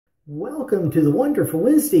Welcome to the Wonderful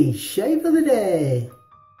Wednesday Shave of the Day.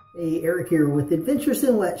 Hey, Eric here with Adventures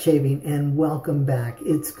in Wet Shaving, and welcome back.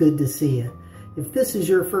 It's good to see you. If this is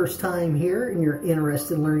your first time here and you're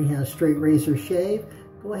interested in learning how to straight razor shave,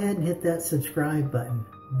 go ahead and hit that subscribe button.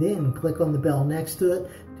 Then click on the bell next to it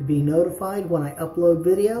to be notified when I upload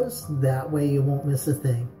videos. That way you won't miss a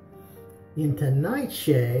thing. In tonight's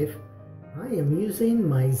shave, I am using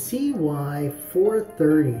my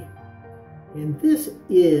ZY430. And this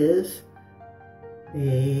is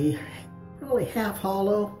a probably half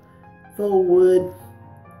hollow faux wood.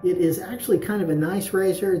 It is actually kind of a nice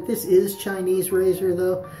razor. This is Chinese razor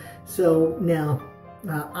though. So now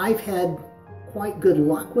I've had quite good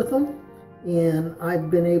luck with them, and I've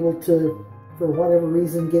been able to, for whatever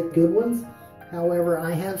reason, get good ones. However,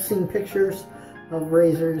 I have seen pictures of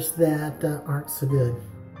razors that aren't so good.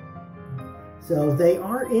 So they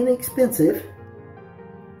are inexpensive.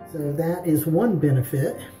 So that is one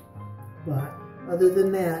benefit, but other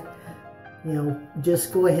than that, you know,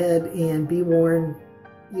 just go ahead and be warned,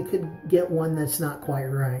 you could get one that's not quite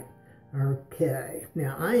right. Okay,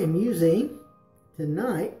 now I am using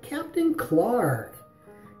tonight Captain Clark,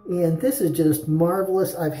 and this is just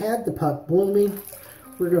marvelous. I've had the puck blooming.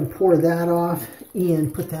 We're going to pour that off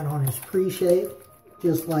and put that on his pre-shave,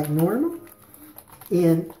 just like normal.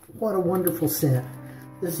 And what a wonderful scent.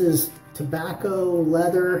 This is tobacco,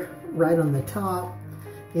 leather right on the top,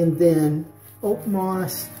 and then oak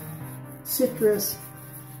moss, citrus,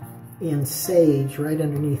 and sage right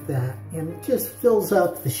underneath that. And it just fills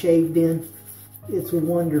up the shaved in. It's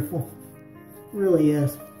wonderful. It really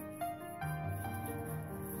is.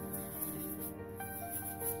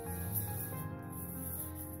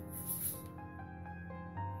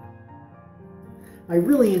 I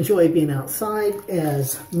really enjoy being outside,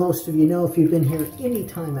 as most of you know if you've been here any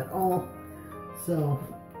time at all. So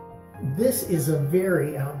this is a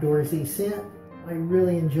very outdoorsy scent. I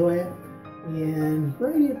really enjoy it. And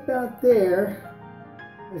right about there,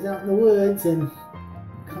 I was out in the woods and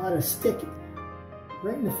caught a stick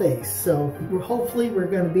right in the face. So hopefully we're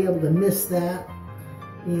going to be able to miss that,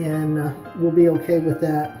 and we'll be okay with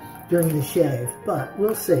that during the shave. But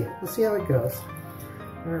we'll see. We'll see how it goes.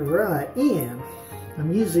 All right, and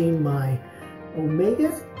I'm using my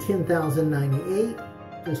Omega 10098,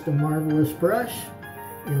 just a marvelous brush,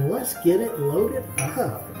 and let's get it loaded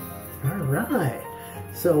up. All right,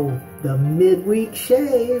 so the midweek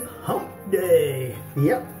shave, hump day.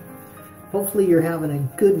 Yep, hopefully you're having a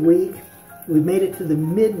good week. We made it to the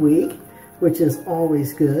midweek, which is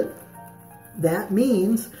always good. That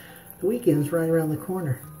means the weekend's right around the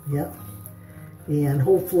corner. Yep, and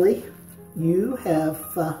hopefully you have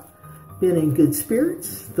been in good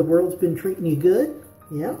spirits. The world's been treating you good.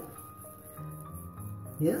 Yeah.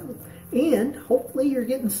 Yeah. And hopefully you're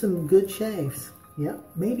getting some good shaves. Yeah.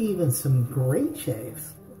 Maybe even some great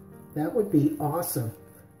shaves. That would be awesome.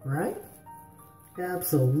 Right?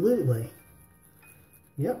 Absolutely.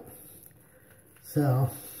 Yep. So,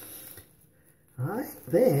 I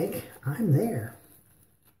think I'm there.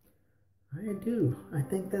 I do. I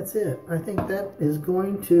think that's it. I think that is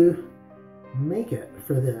going to make it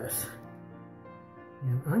for this.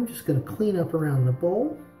 And I'm just going to clean up around the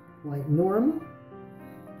bowl like normal.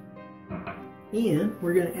 And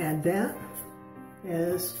we're going to add that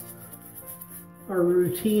as our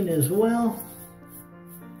routine as well.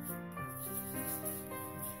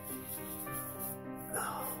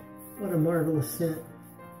 Oh, what a marvelous scent.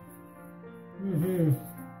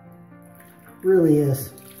 Really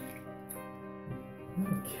is.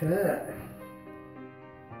 Okay.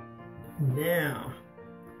 Now,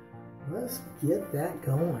 let's get that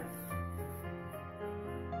going.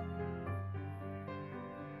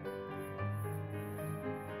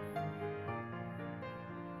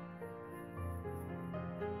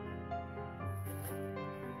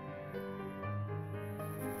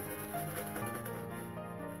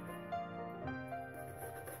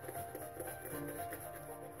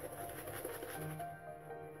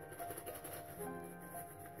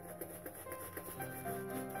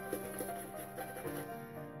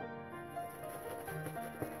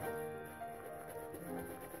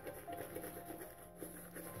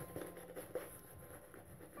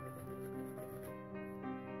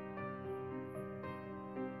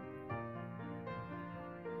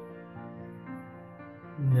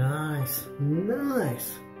 Nice,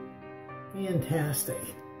 nice, fantastic.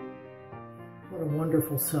 What a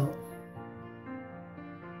wonderful soap.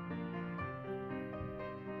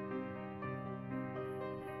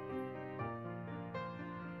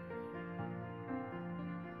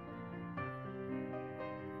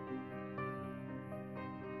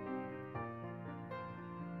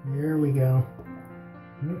 There we go.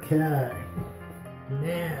 Okay,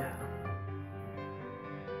 now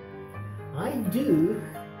I do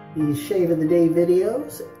these Shave of the Day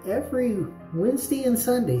videos every Wednesday and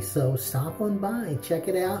Sunday, so stop on by, check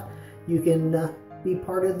it out. You can be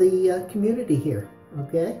part of the community here,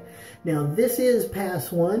 okay? Now this is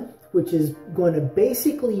pass one, which is going to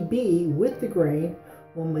basically be with the grain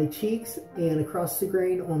on my cheeks and across the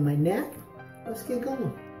grain on my neck. Let's get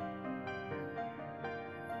going.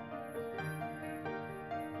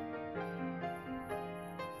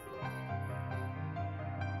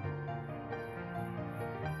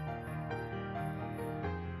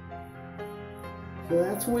 So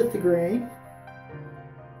that's with the grain.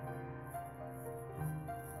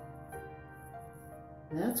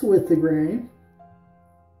 That's with the grain.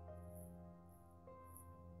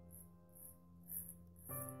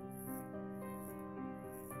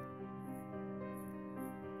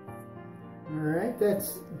 All right,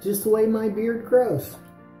 that's just the way my beard grows.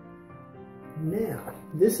 Now,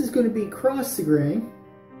 this is going to be across the grain.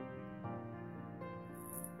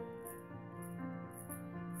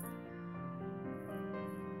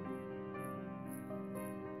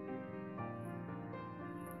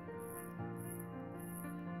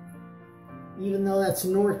 Even though that's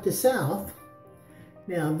north to south.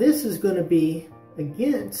 Now this is going to be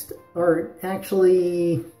against, or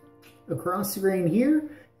actually across the grain here,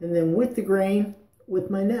 and then with the grain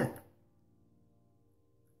with my neck.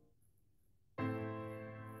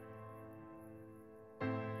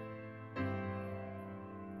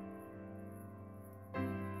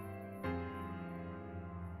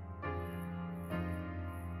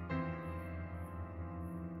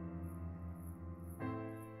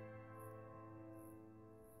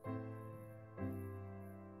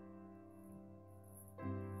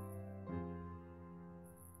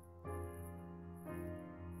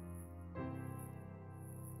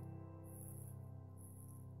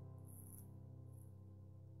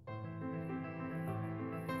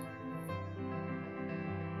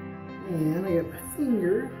 And I got my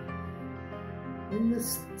finger in the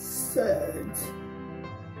sides.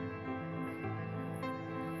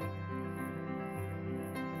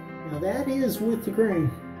 Now that is with the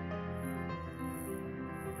grain.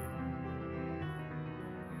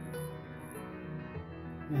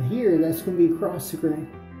 Now here, that's going to be across the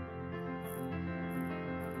grain.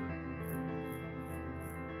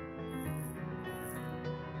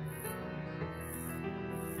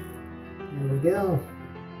 There we go.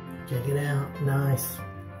 Check it out, nice.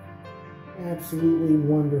 Absolutely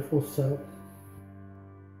wonderful soap.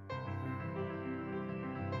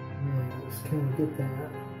 Now let's kind of get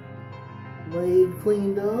that blade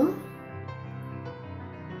cleaned off.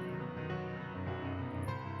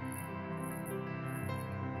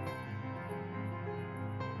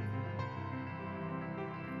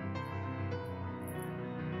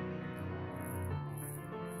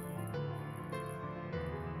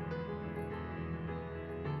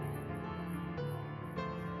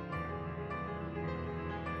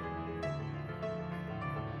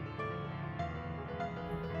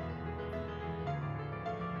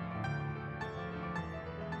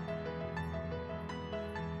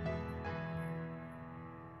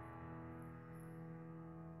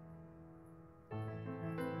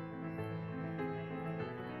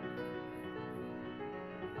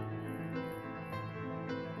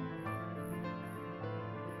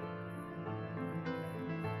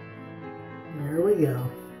 There we go.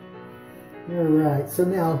 Alright, so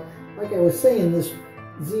now, like I was saying, this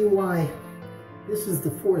ZY, this is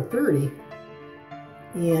the 430,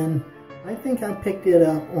 and I think I picked it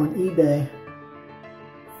up on eBay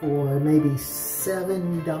for maybe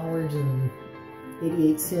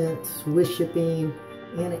 $7.88 with shipping,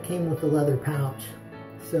 and it came with a leather pouch.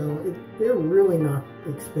 So they're really not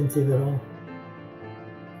expensive at all.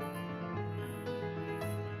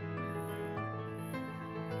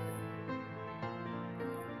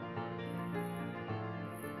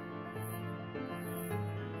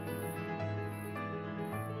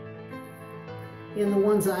 And the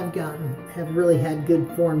ones I've gotten have really had good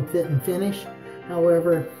form, fit, and finish.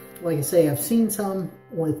 However, like I say, I've seen some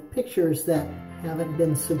with pictures that haven't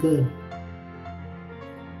been so good.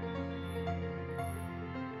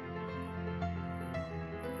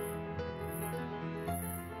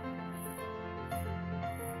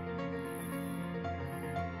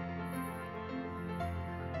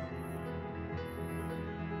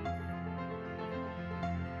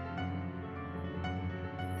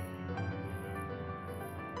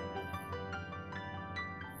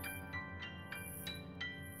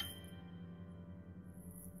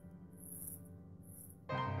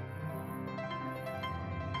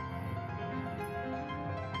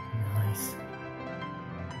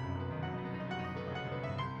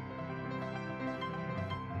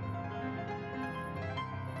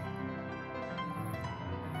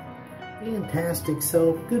 Fantastic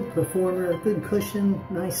soap, good performer, good cushion,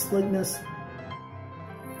 nice slickness.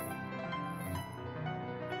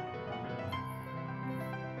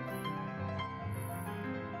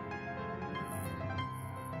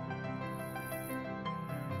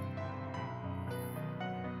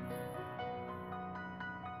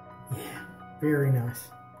 Yeah, very nice.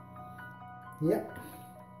 Yep.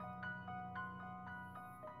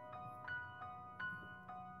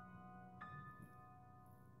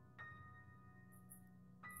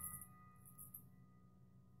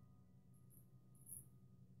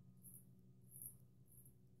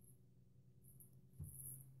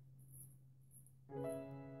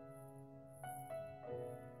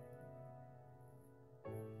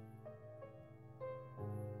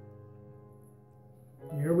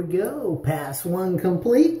 There we go. Pass one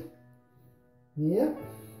complete. Yep.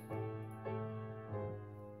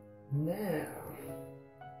 Now,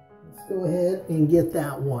 let's go ahead and get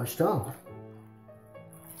that washed off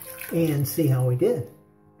and see how we did.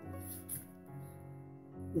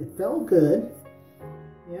 It felt good.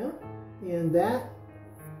 Yeah. And that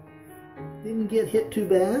didn't get hit too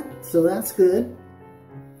bad, so that's good.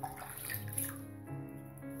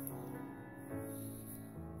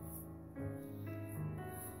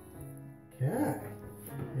 Okay,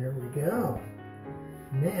 there we go.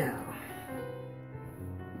 Now,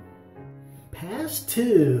 pass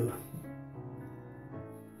two.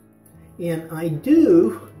 And I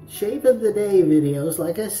do shape of the day videos,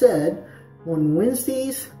 like I said, on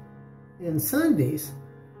Wednesdays and Sundays,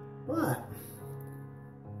 but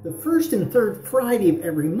the first and third Friday of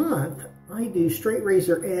every month, I do Straight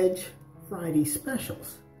Razor Edge Friday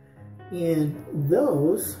specials. And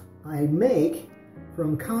those I make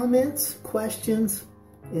from comments, questions,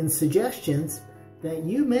 and suggestions that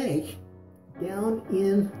you make down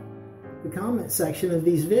in the comment section of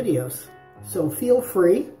these videos. So feel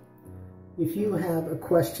free, if you have a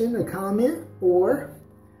question, a comment, or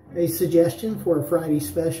a suggestion for a Friday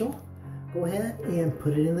special, go ahead and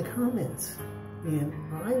put it in the comments. And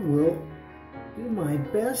I will do my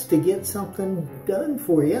best to get something done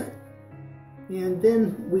for you. And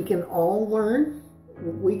then we can all learn.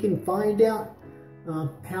 We can find out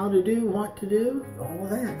how to do, what to do, all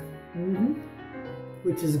of that.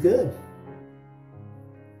 Which is good.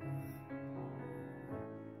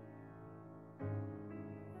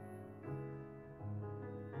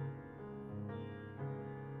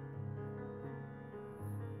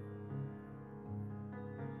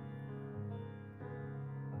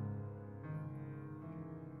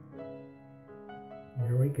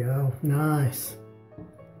 There we go. Nice.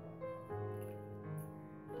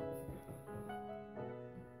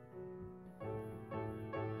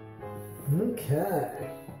 Okay.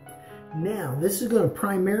 Now, this is going to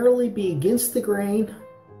primarily be against the grain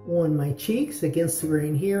on my cheeks, against the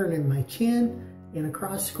grain here and in my chin, and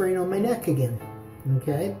across the grain on my neck again.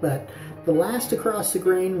 Okay, but the last across the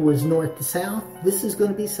grain was north to south. This is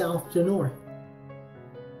going to be south to north.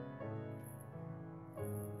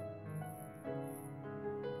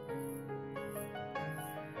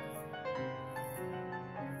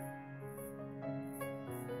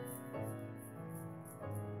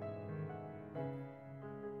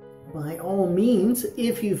 By all means,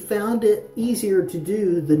 if you found it easier to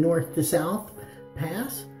do the north to south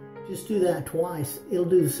pass, just do that twice. It'll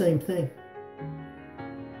do the same thing.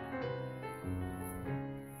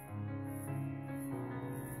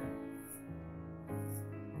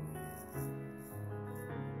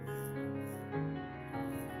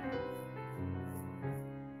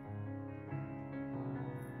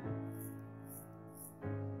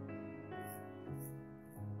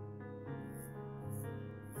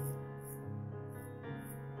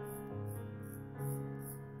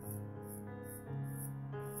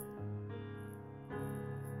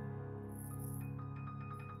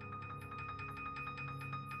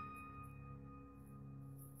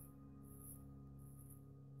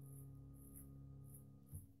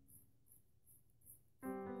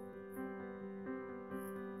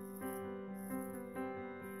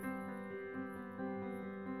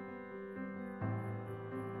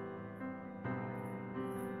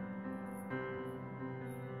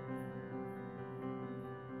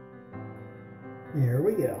 There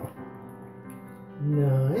we go.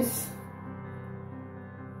 Nice.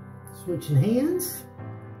 Switching hands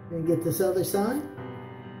and get this other side.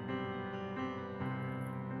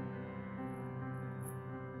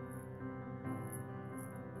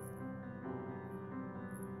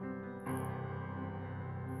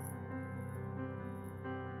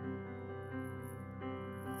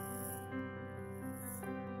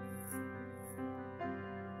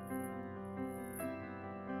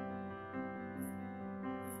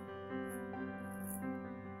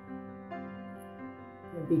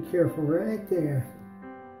 Be careful right there.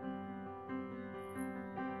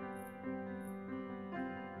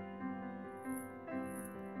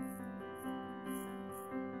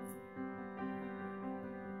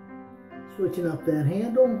 Switching up that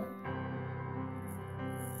handle.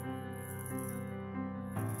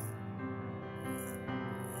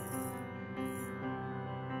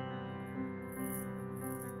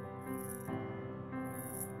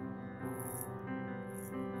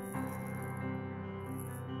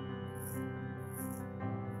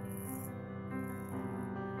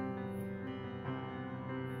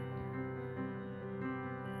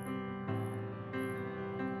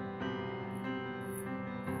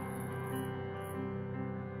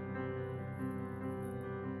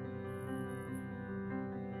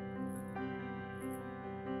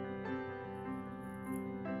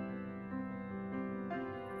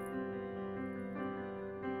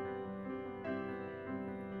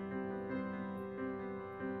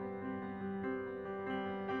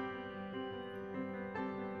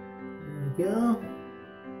 Go.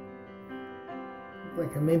 Look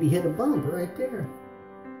like I maybe hit a bump right there.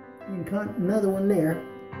 And caught another one there.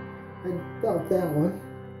 I thought that one.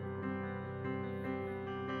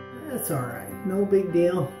 That's alright. No big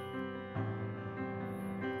deal.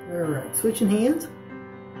 Alright, switching hands.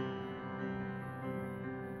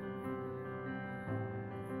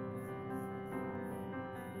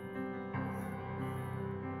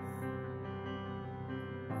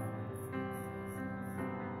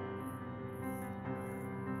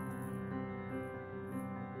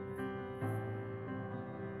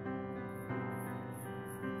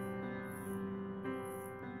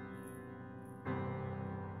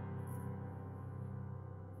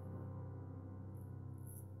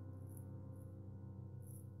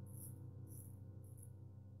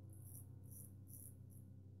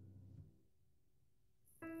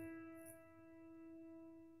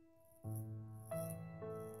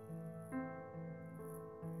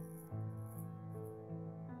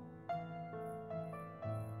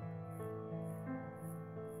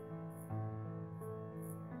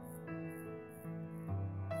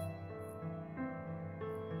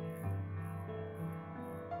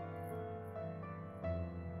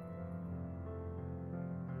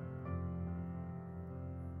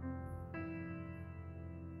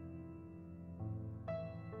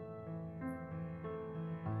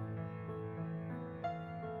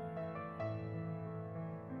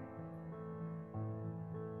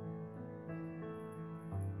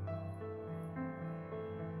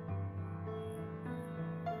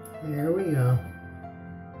 There we go.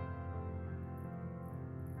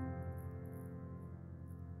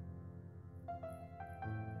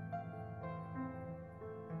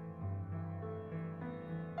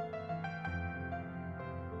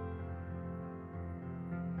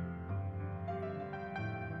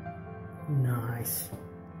 Nice.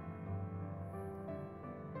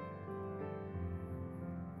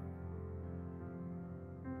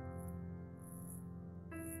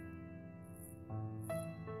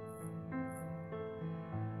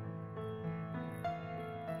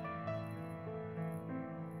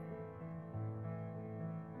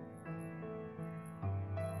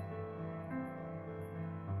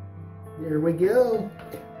 There we go.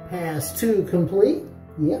 Pass 2 complete.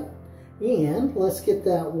 Yep. And let's get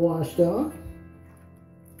that washed off.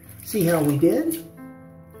 See how we did?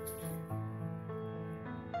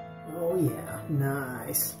 Oh yeah,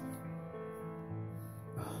 nice.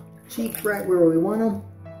 Cheek right where we want them.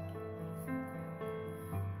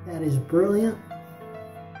 That is brilliant.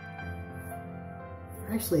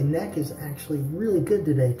 Actually, neck is actually really good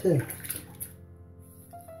today too.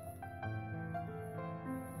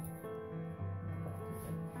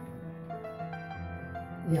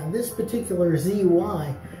 Yeah, this particular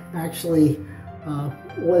ZY actually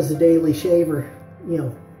was a daily shaver, you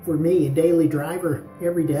know, for me, a daily driver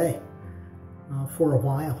every day for a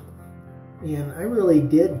while. And I really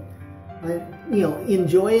did,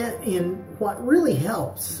 enjoy it. And what really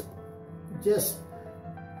helps, just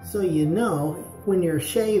so you know, when you're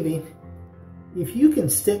shaving, if you can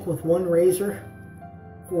stick with one razor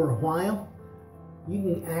for a while, you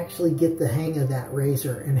can actually get the hang of that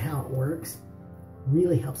razor and how it works.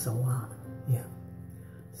 Really helps a lot. Yeah.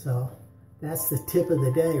 So that's the tip of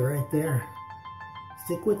the day right there.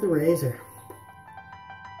 Stick with the razor.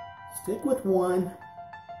 Stick with one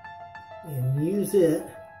and use it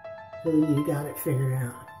till you got it figured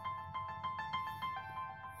out.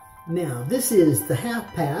 Now this is the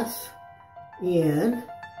half pass, and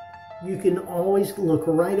you can always look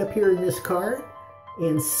right up here in this card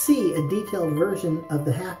and see a detailed version of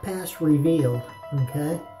the half pass revealed.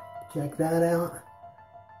 Okay, check that out.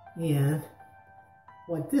 And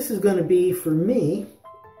what this is going to be for me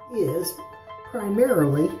is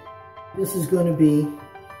primarily, this is going to be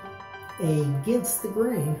against the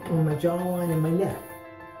grain on my jawline and my neck.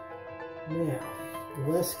 Now,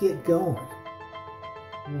 let's get going.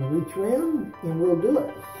 I'm going to reach around and we'll do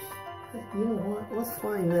it. You know what? Let's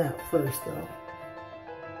find that first though.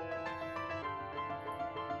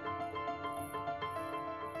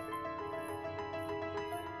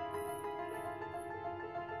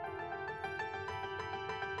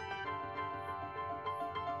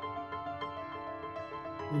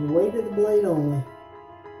 And weight of the blade only.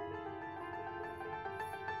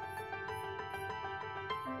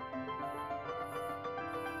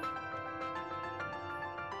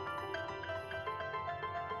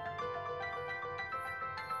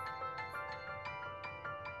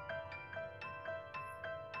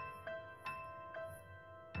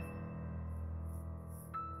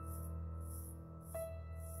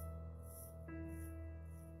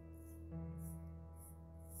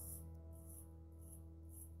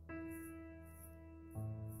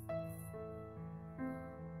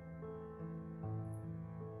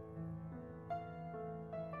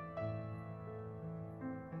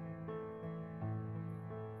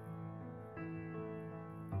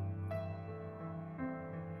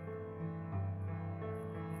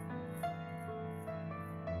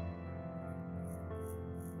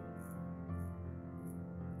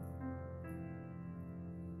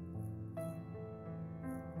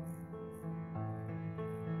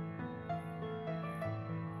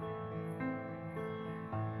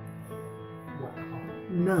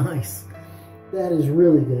 Nice. That is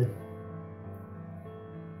really good.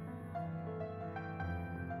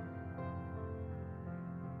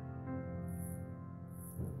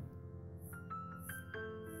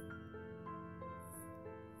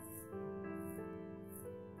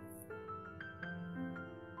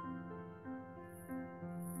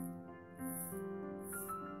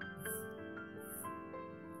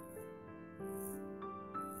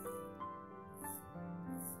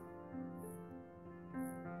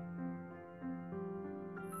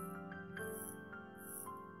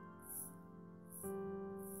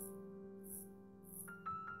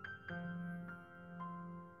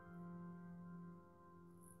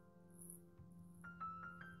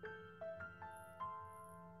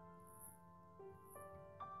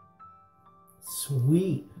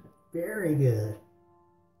 Sweet. Very good.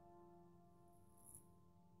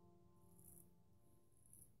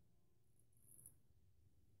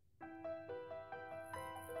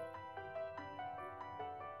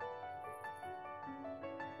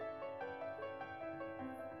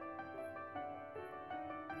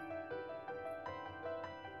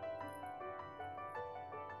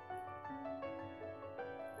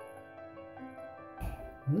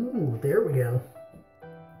 Ooh, there we go.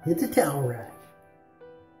 Hit the towel rack.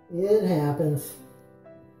 It happens.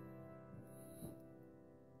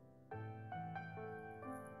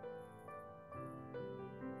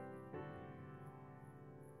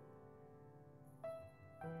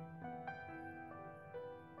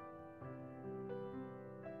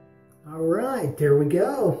 All right, there we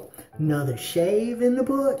go. Another shave in the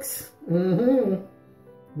books.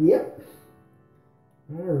 Yep.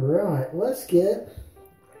 All right, let's get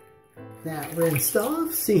that rinsed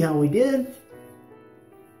off. See how we did.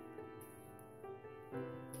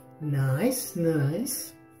 Nice,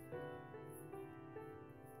 nice.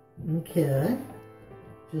 Okay,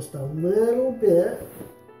 just a little bit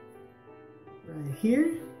right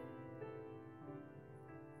here.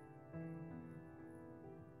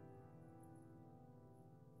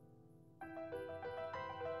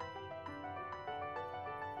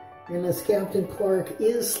 And this Captain Clark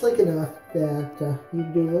is slick enough that you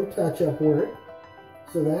can do a little touch-up work,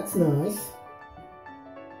 so that's nice.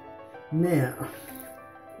 Now,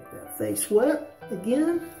 get that face wet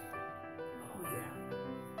again. Oh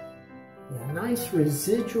yeah. Yeah, nice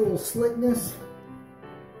residual slickness.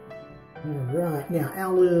 All right, now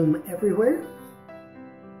Aloe everywhere.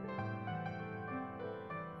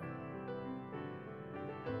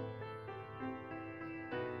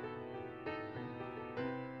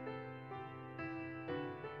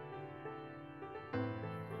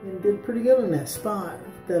 And did pretty good on that spot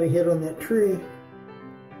that I hit on that tree.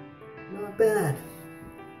 Not bad.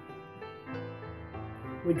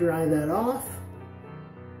 We dry that off.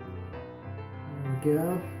 There we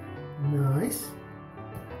go. Nice.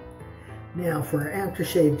 Now for our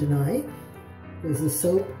aftershave tonight, because the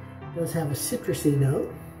soap does have a citrusy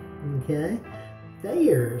note. Okay.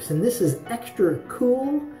 Thayers, and this is extra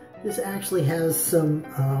cool. This actually has some,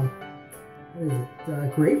 what is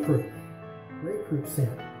it, grapefruit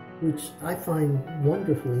scent, which I find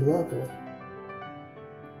wonderfully lovely.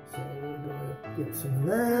 So we're going to get some of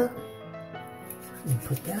that and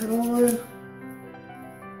put that on.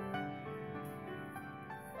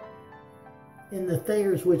 And the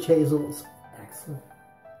Thayers Witch Hazel is excellent.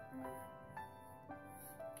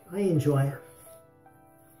 I enjoy it.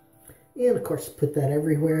 And of course, put that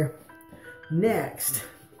everywhere. Next,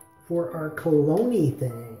 for our cologne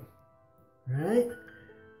thing, right?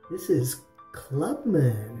 This is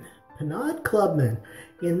Clubman, Pinaud Clubman.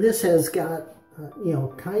 And this has got, you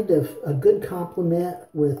know, kind of a good complement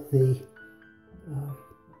with the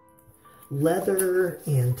leather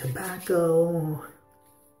and tobacco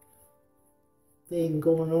thing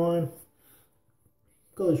going on.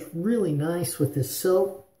 Goes really nice with this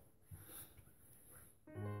soap.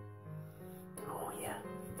 Oh yeah,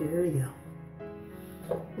 there you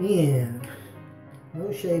go. And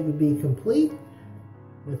no shave would be complete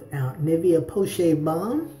without Nivea post-shave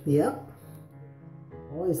balm. Yep,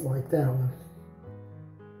 always like that one.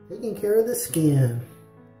 Taking care of the skin.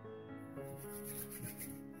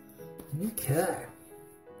 Okay.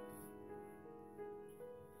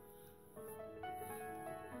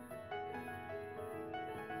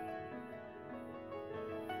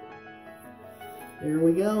 There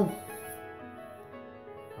we go.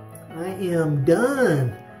 I am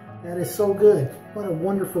done. That is so good. What a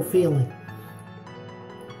wonderful feeling.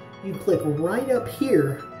 You click right up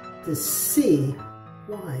here to see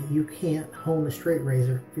why you can't hone a straight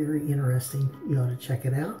razor. Very interesting. You ought to check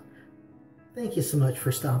it out. Thank you so much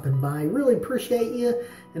for stopping by. Really appreciate you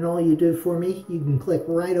and all you do for me. You can click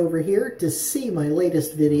right over here to see my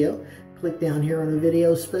latest video. Click down here on a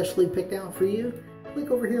video specially picked out for you. Click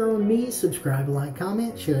over here on me, subscribe, like,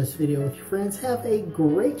 comment, share this video with your friends. Have a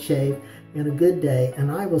great shave and a good day, and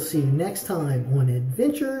I will see you next time on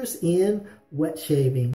Adventures in Wet Shaving.